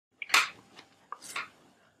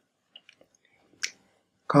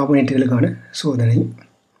கார்பனேட்டுகளுக்கான சோதனை.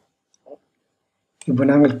 இப்போ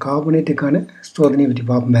நாங்கள் கார்பனேட்டுக்கான சோதனை பற்றி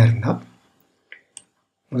பார்ப்போம் இருந்தால்,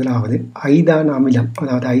 முதலாவது ஐதான அமிலம்,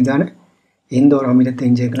 அதாவது ஐதான எந்த ஒரு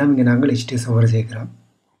அமிலத்தையும் சேர்க்கலாம். இங்கே நாங்கள் H2SO4 சேர்க்கலாம்.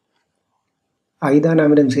 ஐதான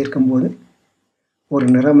அமிலம் சேர்க்கும்போது ஒரு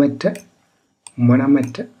நிறமற்ற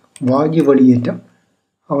மணமற்ற வாயு வெளியேற்றம்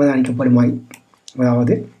அவதானிக்கப்படுமாய்,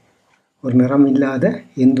 அதாவது ஒரு நிறம் இல்லாத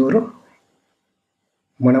எந்த ஒரு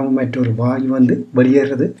மணமற்ற ஒரு வாயு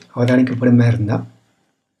வெளியேறது அவதானிக்கப்படுமா இருந்தால்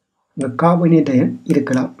இந்த கார்பனேட் அயன்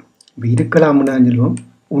இருக்கலாம். இப்போ இருக்கலாம்னு தான் சொல்லுவோம்,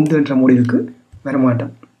 உண்டு என்ற முடிவுக்கு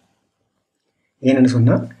வரமாட்டோம். ஏன்னு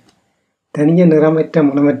சொன்னால் தனியாக நிறமற்ற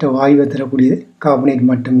மணமற்ற வாயுவை தரக்கூடியது கார்பனேட்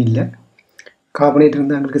மட்டும் இல்லை. கார்பனேட்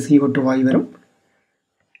இருந்தால் எங்களுக்கு CO2 வாயு வரும்.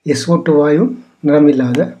 SO2 வாயு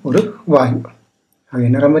நிறமில்லாத ஒரு வாயு. ஆக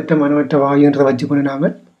நிறமற்ற மணமற்ற வாயுன்றதை வச்சுக்கொண்டு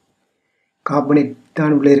நாங்கள் கார்பனேட்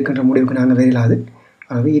தான் உள்ளே இருக்கின்ற முடிவுக்கு நாங்கள் வரையிலாது.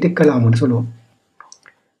 ஆகவே இருக்கலாம்னு சொல்லுவோம்.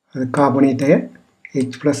 அது கார்பனேட் அயன்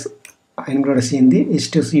H+ அயன்களோட சேர்ந்து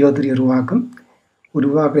H2CO3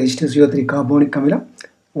 உருவாக்குற H2CO3 கார்போனிக் அமிலம்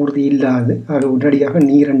உறுதி இல்லாது. ஆக உடனடியாக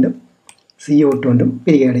நீரண்டும் CO2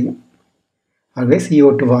 பிரிய அடையும். ஆகவே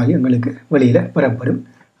CO2 வாயு எங்களுக்கு வெளியில் பெறப்படும்.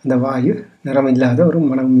 அந்த வாயு நிறமில்லாத ஒரு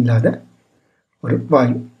மனம் இல்லாத ஒரு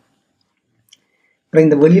வாயு. அப்புறம்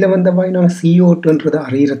இந்த வெளியில் வந்த வாயு நாங்கள் CO2ன்றதை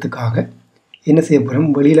அறியறதுக்காக என்ன செய்ய போகிறோம்,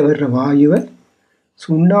 வெளியில் வர்ற வாயுவை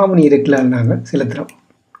சுண்ணாம்பு நீருக்களால் நாங்கள் செலுத்துகிறோம்.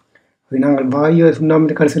 நாங்கள் வாயுவை சுண்ணாம்பு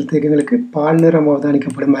நீருக்கால் செலுத்த எங்களுக்கு பால் நிறம்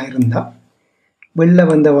அவதானிக்கப்படுமா இருந்தால் வெளில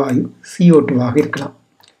வந்த வாயு CO2வாக இருக்கலாம்.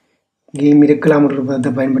 இங்கேயும் இருக்கலாம்ன்ற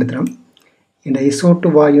பதத்தை பயன்படுத்துகிறோம். இந்த SO2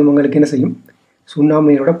 வாயு உங்களுக்கு என்ன செய்யும், சுண்ணாம்பு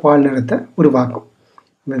நீரோட பால் நிறத்தை உருவாக்கும்.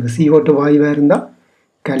 CO2 வாயுவாக இருந்தால்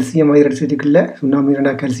கால்சியம் ஹைட்ராக்சைடுக்குள்ள சுண்ணாம்பு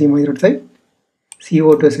நீரோட கால்சியம் ஹைட்ராக்சைடு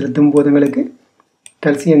CO2 செலுத்தும் போது எங்களுக்கு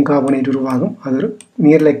கால்சியம் கார்பனேட் உருவாகும். அது ஒரு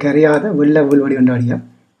நீரில் கரையாத வெள்ளை உள்வடி கொண்டாடியாக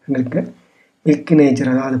எங்களுக்கு மில்க்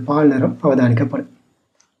நேச்சர், அதாவது பால் நிறம் அவதானிக்கப்படும்.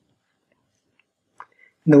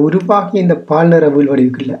 இந்த உருவாகிய இந்த பால் நிற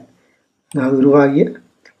உள்வடிவுக்குள்ள, அதாவது உருவாகிய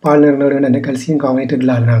பால் நிற கால்சியம்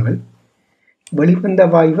கார்பனேட்டுகளால் நாங்கள் வெளிவந்த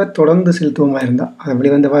வாயுவை தொடர்ந்து செலுத்துவோமா இருந்தால், அது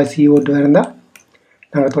வெளிவந்த வாயு CO2 இருந்தால்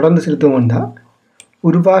நாங்கள் தொடர்ந்து செலுத்துவோம் இருந்தால்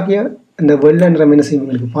உருவாகிய இந்த வெள்ளை நிறம் என்ன செய்யும்,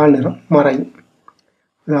 எங்களுக்கு பால் நிறம் மறையும்.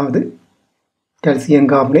 அதாவது கால்சியம்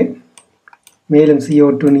கார்பனேட் மேலும்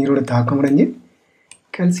CO2 நீரோட தாக்கம் அடைஞ்சு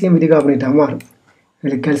கால்சியம் கார்பனேட்டாக மாறும்.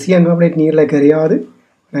 எங்களுக்கு கால்சியம் கார்பனேட் நீரில் கரையாது,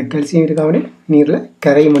 கால்சியம் கார்பனேட் நீரில்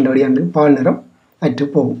கரையும் என்றபடி அங்கு பால் நிறம் அற்று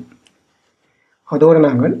போகும். அதோடு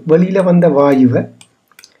நாங்கள் வெளியில் வந்த வாயுவை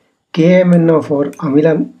KMnO4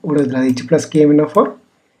 அமிலம் உடல் H+ KMnO4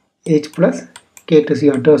 H+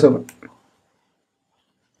 K2CO2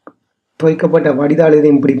 துவைக்கப்பட்ட வடிதால்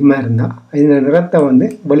இதையும் பிடிப்புமா இருந்தால் இந்த நிறத்தை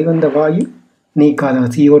வெளிவந்த வாயு நீக்காத.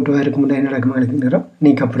 CO2 இருக்கும்போது என்ன நடக்கும், எனக்கு நிறம்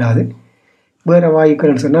நீக்கப்படாது. வேறு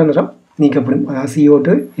வாயுக்கள் சொன்னால் நிறம் நீக்கப்படும். அதாவது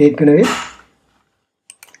CO2 ஏற்கனவே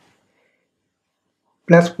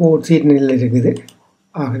 +4 சீட் நிலையில் இருக்குது.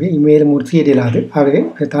 ஆகவே மேலும் ஒரு சீட் இல்லாது. ஆகவே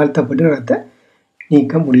தாழ்த்தப்பட்டு நிறத்தை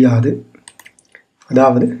நீக்க முடியாது.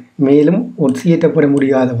 அதாவது மேலும் ஒட்சியேற்றப்பட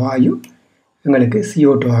முடியாத வாயு எங்களுக்கு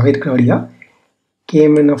CO2வாக இருக்கிறபடியாக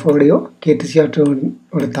KMnO4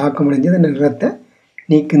 K2CO2 தாக்கம் அடைஞ்சது அந்த நிறத்தை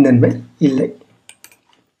நீக்கும் தன்மை இல்லை.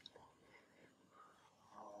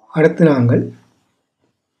 அடுத்து நாங்கள்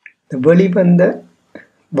இந்த வெளிவந்த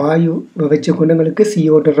வாயு வச்சுக்கொண்டு எங்களுக்கு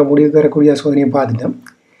CO2 முடிவுக்கு வரக்கூடிய சோதனையை பார்த்துட்டோம்.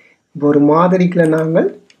 இப்போ ஒரு மாதிரிக்குள்ள நாங்கள்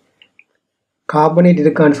கார்பனேட்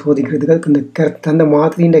இருக்கான்னு சோதிக்கிறதுக்கு அந்த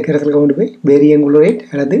மாதிரியின் கரைசல் கொண்டு போய் பேரியம் குளோரேட்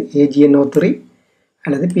அல்லது AgNO3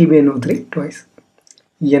 அல்லது PbNO3 ட்வைஸ்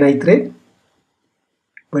நைட்ரேட்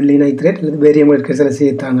வெள்ளி நைட்ரேட் அல்லது பேரியம் கரைசலை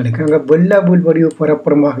சேர்த்தாங்களுக்கு அங்கே வெள்ளை புல் வடிவு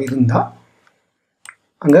புறப்புறமாக இருந்தால்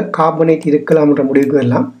அங்கே கார்பனேட் இருக்கலாம்ன்ற முடிவுக்கு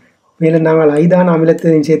வரலாம். மேலும் நாங்கள் ஐதான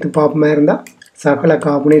அமிலத்தையும் சேர்த்து பார்ப்போமா இருந்தால் சகல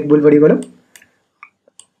கார்பனேட் புல் வடிவுகளும்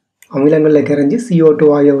அமிலங்களில் கரைஞ்சி CO2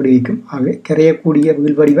 வாயு வடிவிக்கும். ஆகவே கரையக்கூடிய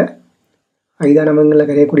வீழ்வடிவை ஐதான அமிலங்களில்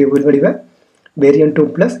கரையக்கூடிய வீழ்வடிவை பேரியம்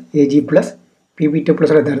 2+ Ag+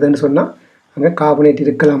 Pb2+ தருதுன்னு சொன்னால் அங்கே கார்பனேட்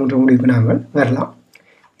இருக்கலாம்ன்ற முடிவுக்கு நாங்கள் வரலாம்.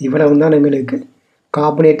 இவ்வளவு தான் எங்களுக்கு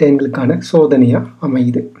கார்பனேட் அயன்களுக்கான சோதனையாக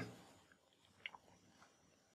அமையுது.